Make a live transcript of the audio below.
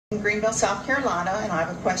in Greenville, South Carolina, and I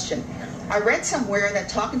have a question. I read somewhere that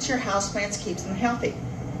talking to your houseplants keeps them healthy.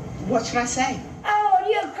 What should I say? Oh,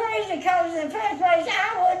 you're crazy, because in the first place,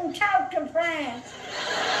 I wouldn't talk to plants.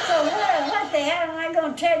 So what the hell am I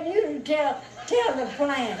going to tell you to tell the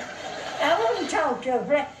plant? I wouldn't talk to a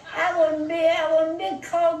plant. I wouldn't be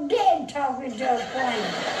called dead talking to a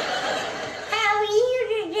plant. How are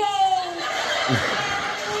you today?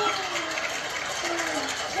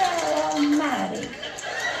 God almighty.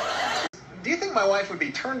 Do you think my wife would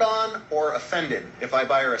be turned on or offended if I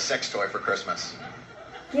buy her a sex toy for Christmas?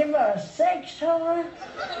 Give her a sex toy?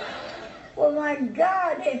 Well, my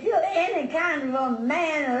God, if you're any kind of a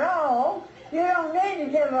man at all, you don't need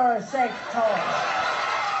to give her a sex toy.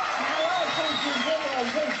 Now, I think you give her a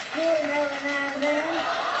good skin every now and then.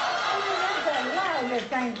 I mean, that's a lousy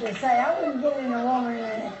thing to say. I wouldn't give a woman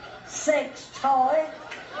a sex toy.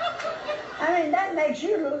 I mean, that makes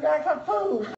you look like a fool.